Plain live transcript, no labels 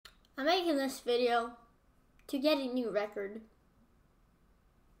I'm making this video to get a new record.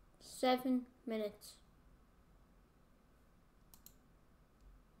 7 minutes.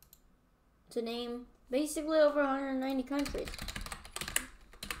 To name basically over 190 countries.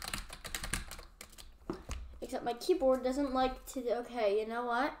 Except my keyboard doesn't like to, okay, you know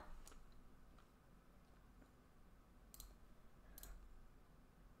what?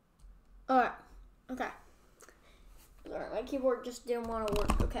 Alright, okay. Alright, my keyboard just didn't want to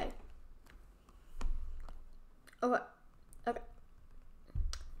work, okay. Okay, okay.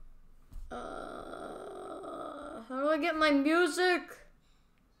 How do I get my music?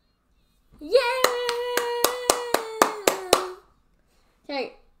 Yeah!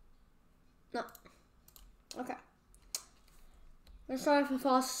 Okay. No. Okay. Let's start with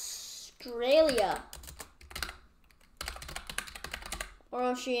Australia. Or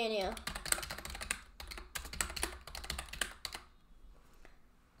Oceania.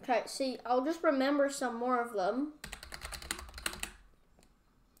 Okay, see, I'll just remember some more of them.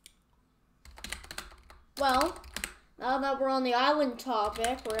 Well, now that we're on the island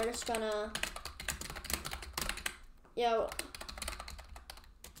topic, we're just gonna,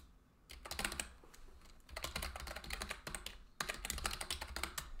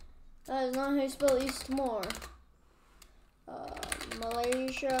 that is not how you spell East Timor.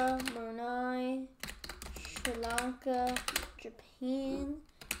 Malaysia, Brunei, Sri Lanka, Japan,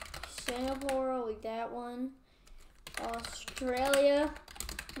 Singapore, I'll leave that one. Australia,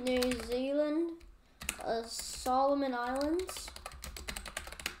 New Zealand, Solomon Islands,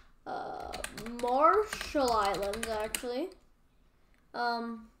 Marshall Islands, actually.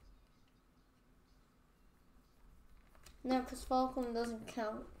 No, because Falkland doesn't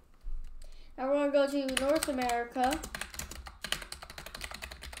count. Now we're going to go to North America.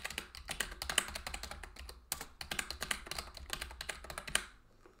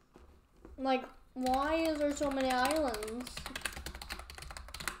 Like, why is there so many islands?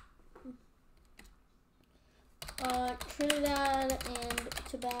 Trinidad and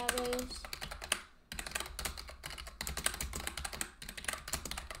Tobago's.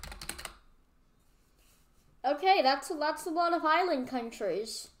 Okay, that's a lot of island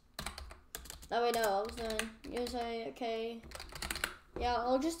countries. Oh wait, no, I was doing USA. Okay, yeah,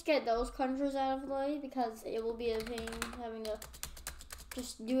 I'll just get those countries out of the way because it will be a pain having to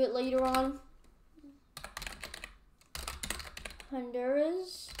just do it later on.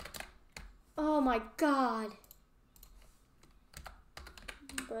 Honduras. Oh my God.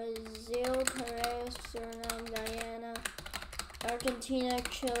 Brazil, Peru, Suriname, Guyana, Argentina,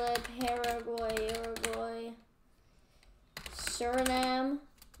 Chile, Paraguay, Uruguay, Suriname.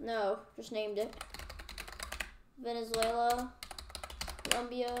 No, just named it. Venezuela,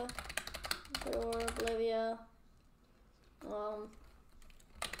 Colombia, Ecuador, Bolivia,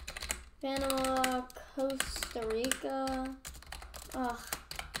 Panama, Costa Rica. Ugh,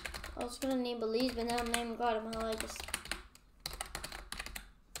 I was gonna name Belize, but now I'm naming Guatemala.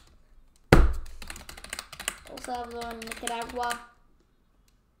 El Salvador, Nicaragua,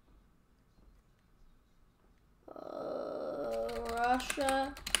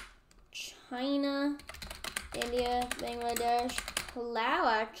 Russia, China, India, Bangladesh, Palau.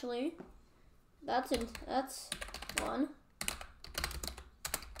 Actually, that's one.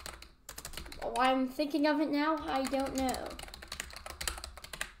 Why I'm thinking of it now, I don't know.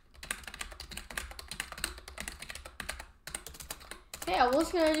 Okay, I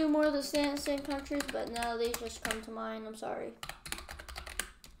was gonna do more of the same countries, but now they just come to mind. I'm sorry.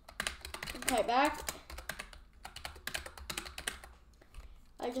 Okay, back.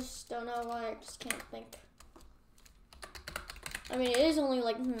 I just don't know why. I just can't think. I mean, it is only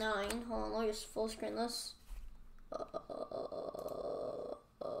like 9. Hold on, let me just full screen this.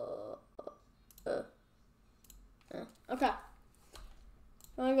 Okay.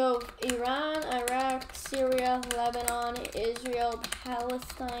 I'm gonna go Iran, Iraq, Syria, Lebanon, Israel,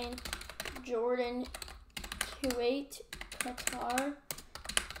 Palestine, Jordan, Kuwait, Qatar,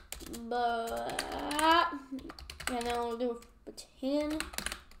 and then we'll do Bhutan,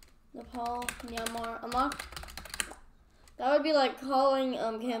 Nepal, Myanmar. That would be like calling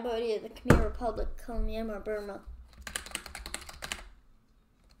Cambodia the Khmer Republic, calling Myanmar Burma.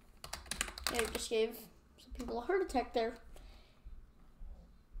 I just gave some people a heart attack there.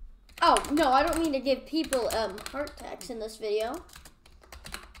 Oh, no, I don't mean to give people heart attacks in this video.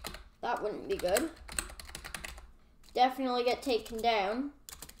 That wouldn't be good. Definitely get taken down.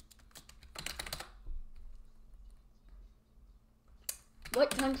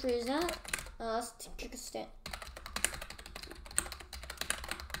 What country is that? That's Tajikistan.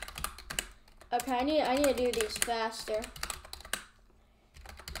 Okay, I need to do these faster.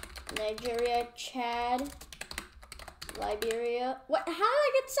 Nigeria, Chad, Liberia. What? How did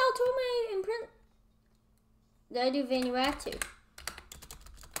I get Sao Tome and Prince? Did I do Vanuatu?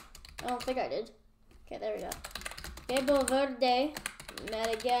 I don't think I did. Okay, there we go. Cabo Verde,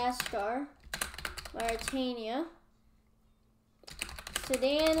 Madagascar, Mauritania,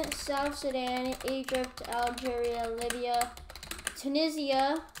 Sudan, South Sudan, Egypt, Algeria, Libya,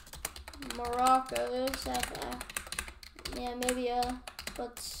 Tunisia, Morocco, Namibia,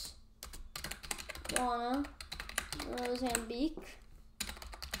 Botswana, Mozambique,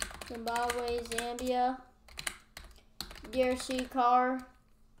 Zimbabwe, Zambia, DRC,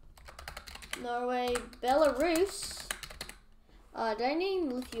 Norway, Belarus. Did I name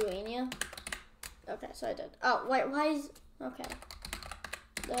Lithuania? Okay, so I did. Oh, wait, why is... Okay.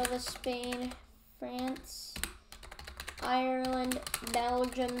 Nova, Spain, France, Ireland,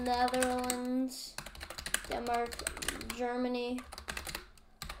 Belgium, Netherlands, Denmark, Germany,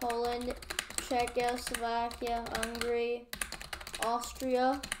 Poland, Czechoslovakia, Hungary,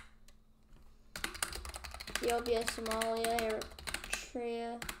 Austria, Ethiopia, Somalia,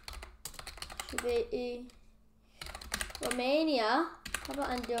 Eritrea, Djibouti, Romania, how about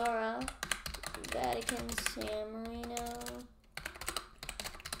Andorra, Vatican, San Marino,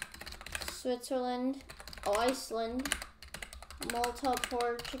 Switzerland, Iceland, Malta,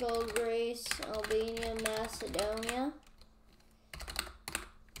 Portugal, Greece, Albania, Macedonia.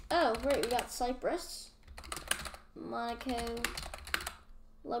 Oh, great, we got Cyprus, Monaco,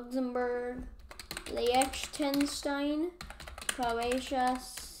 Luxembourg, Liechtenstein, Croatia,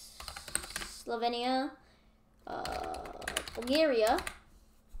 Slovenia, Bulgaria.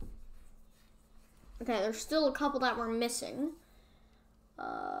 Okay, there's still a couple that we're missing.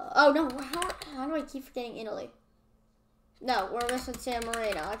 Oh no, how do I keep forgetting Italy? No, we're missing San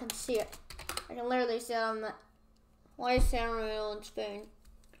Marino. I can see it. I can literally see it on the... Why is San Marino in Spain?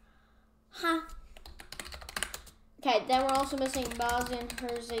 Huh. Okay, then we're also missing Bosnia and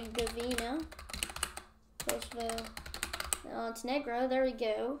Herzegovina. Kosovo. Montenegro, there we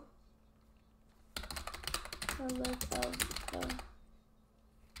go.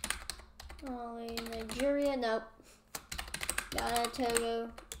 Nigeria, nope. Ghana, Togo,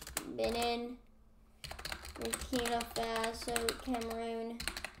 Benin, Burkina Faso, Cameroon,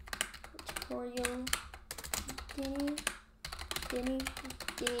 Equatorial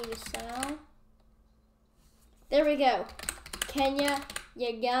Guinea-Bissau. There we go. Kenya,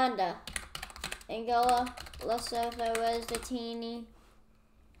 Uganda, Angola, Lesotho, Eswatini.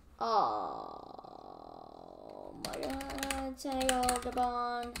 Oh my God, Senegal,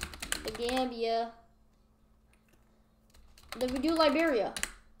 Gabon, the Gambia. Did we do Liberia?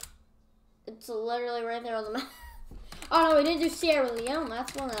 It's literally right there on the map. Oh no, we didn't do Sierra Leone.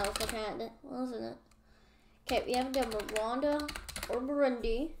 That's one that I was looking at, wasn't it? Okay, we haven't done Rwanda or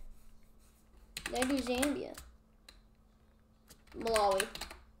Burundi. Did I do Zambia? Malawi.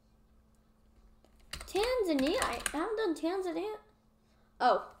 Tanzania? I haven't done Tanzania.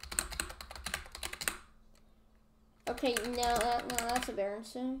 Oh. Okay, no, that's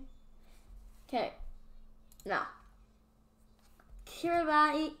embarrassing. Okay. No.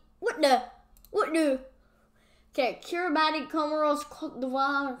 Kiribati. What the? Okay, Kiribati, Comoros, Cote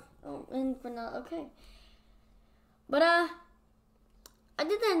d'Ivoire. Oh, and okay. But, I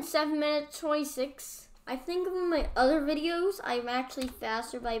did that in 7 minutes 26. I think in my other videos, I'm actually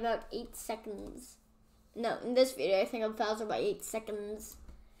faster by about 8 seconds. No, in this video, I think I'm faster by 8 seconds.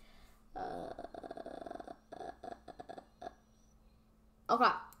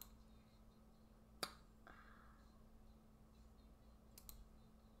 Okay.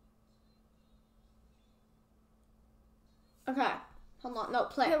 Okay. Hold on. No,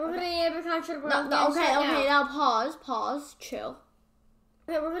 play. Okay, we're gonna name every country of the world. No, okay, now pause, chill.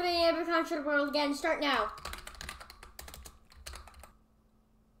 Okay, we're gonna name every country of the world again. Start now.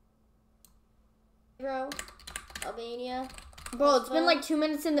 Albania. Bro, it's been like 2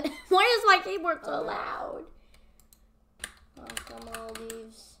 minutes in the... Why is my keyboard so loud?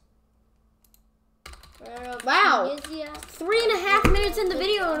 Maldives. Wow. 3.5 minutes in the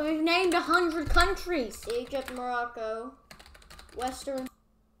video and we've named 100 countries. Egypt, Morocco, Western...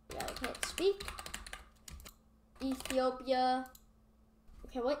 I can't speak. Ethiopia.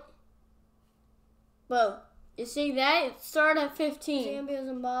 Okay, what? Whoa. You see that? It started at 15. Zambia,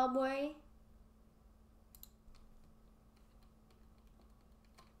 Zimbabwe.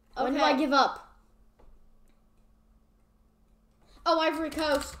 When do I give up? Oh, Ivory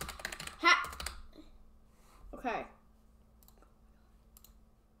Coast. Okay.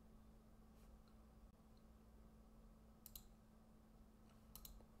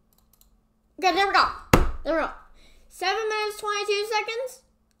 Okay, there we go. 7 minutes, 22 seconds.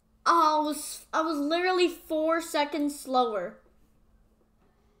 I was literally 4 seconds slower.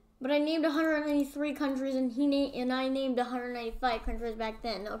 But I named 193 countries, and I named 195 countries back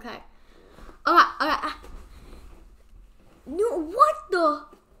then. Okay. Okay. No, what the?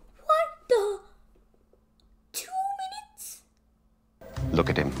 2 minutes? Look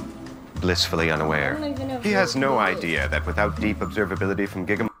at him, blissfully unaware. I don't even know He who has no he is. idea that without deep observability from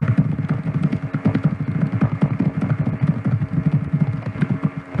Gigam...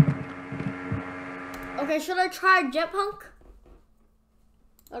 Okay, should I try Jetpunk?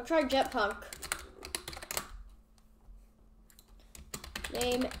 I'll try Jetpunk.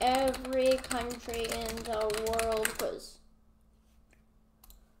 Name every country in the world quiz.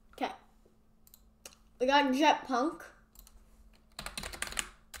 Okay. We got Jetpunk.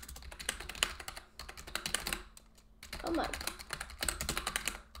 Oh my.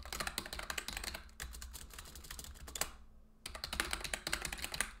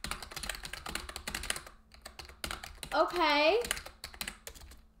 Okay.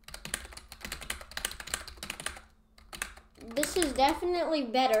 This is definitely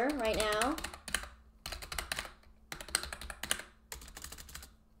better right now.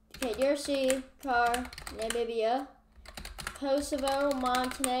 Okay, DRC, CAR, Namibia, Kosovo,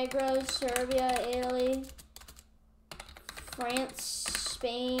 Montenegro, Serbia, Italy, France,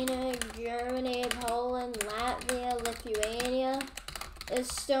 Spain, Germany, Poland, Latvia, Lithuania,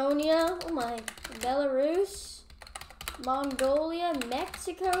 Estonia, oh my, Belarus, Mongolia,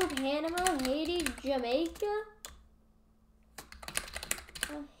 Mexico, Panama, Haiti, Jamaica,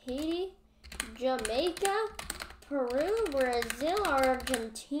 Peru, Brazil,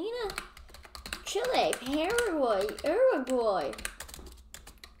 Argentina, Chile, Paraguay, Uruguay.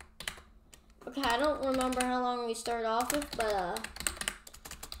 Okay, I don't remember how long we started off with, but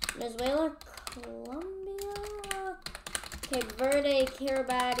Venezuela, Colombia, Cape Verde,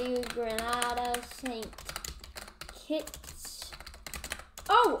 Kiribati, Grenada, St. Kitts.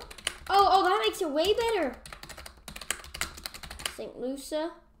 Oh, that makes it way better. St.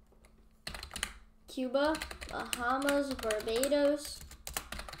 Lucia, Cuba, Bahamas, Barbados,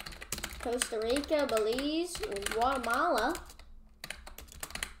 Costa Rica, Belize, Guatemala.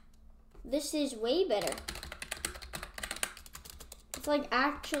 This is way better. It's like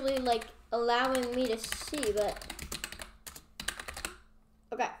actually like allowing me to see, but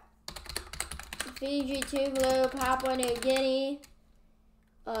okay. Fiji, Tuvalu, Papua New Guinea,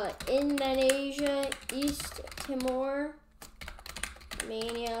 Indonesia, East Timor,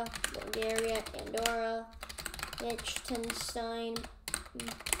 Romania, Bulgaria, Andorra, Liechtenstein,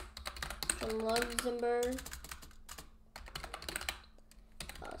 from Luxembourg,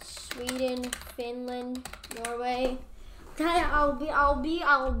 Sweden, Finland, Norway. Okay, I'll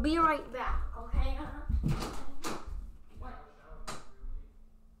be right back. Okay.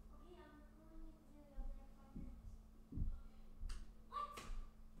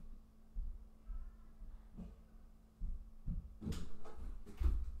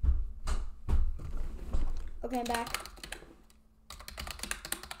 Okay, I'm back.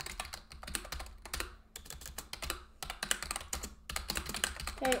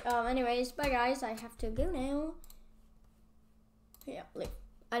 Okay, anyways, bye guys, I have to go now. Yeah, leave.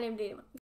 I didn't do it.